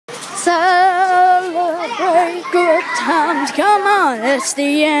Celebrate good times. Come on, it's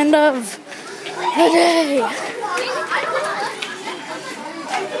the end of the day.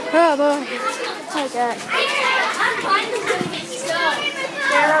 Oh boy. Okay.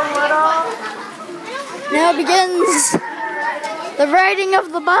 Now begins the riding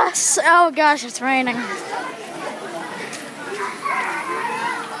of the bus. Oh gosh, it's raining.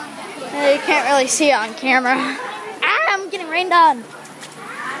 You can't really see it on camera. I'm getting rained on.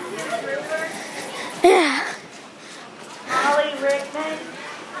 Yeah. Molly Rickman.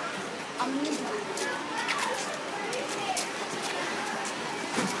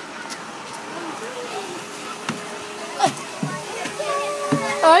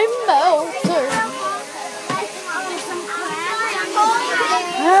 I'm melting.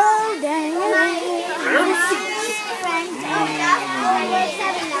 Oh, dang it.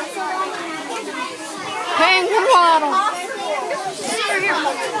 Pink and bottle.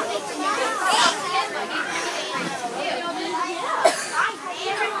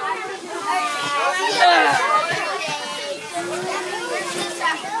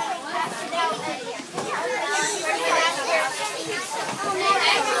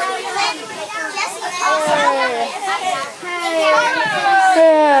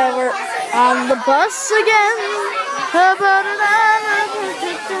 We're on the bus again.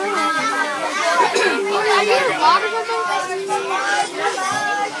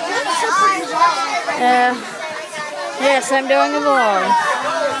 Yes, I'm doing a vlog.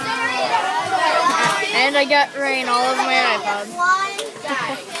 And I got rain all over my iPod.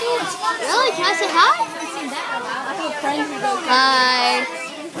 Really? Can I say hi? Hi.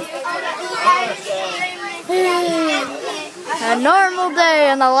 A normal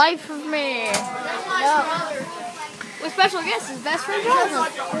day in the life of me. With special guest, his best friend Jonathan.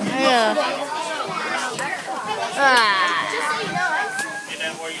 Yeah.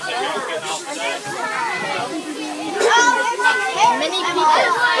 Many people.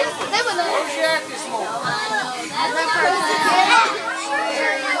 They would know.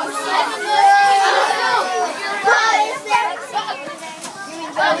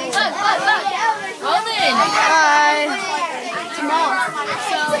 Hi.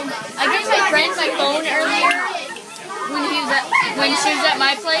 I gave my friend my phone earlier when she was at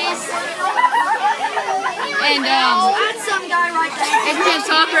my place, and Some guy right there. I can't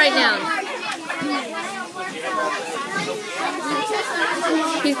talk right now.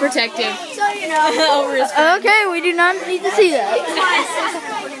 He's protective. So you know. Over his Okay, we do not need to see that.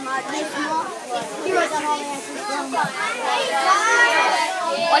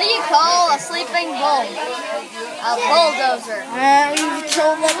 What do you call a sleeping bull? A bulldozer. You've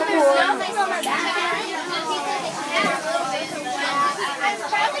told that before.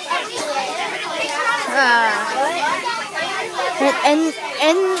 And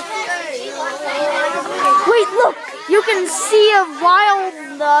wait, look! You can see a wild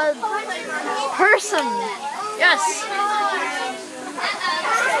person. Yes.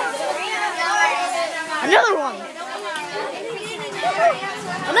 Another one.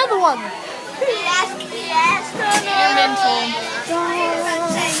 Another one. You're mental.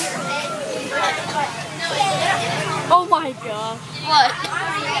 Oh my gosh. What?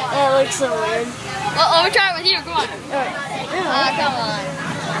 That looks so weird. Well, we'll try it with you. Come on. Come on.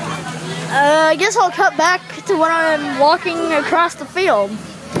 I guess I'll cut back to when I'm walking across the field.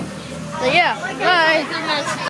 So yeah, bye.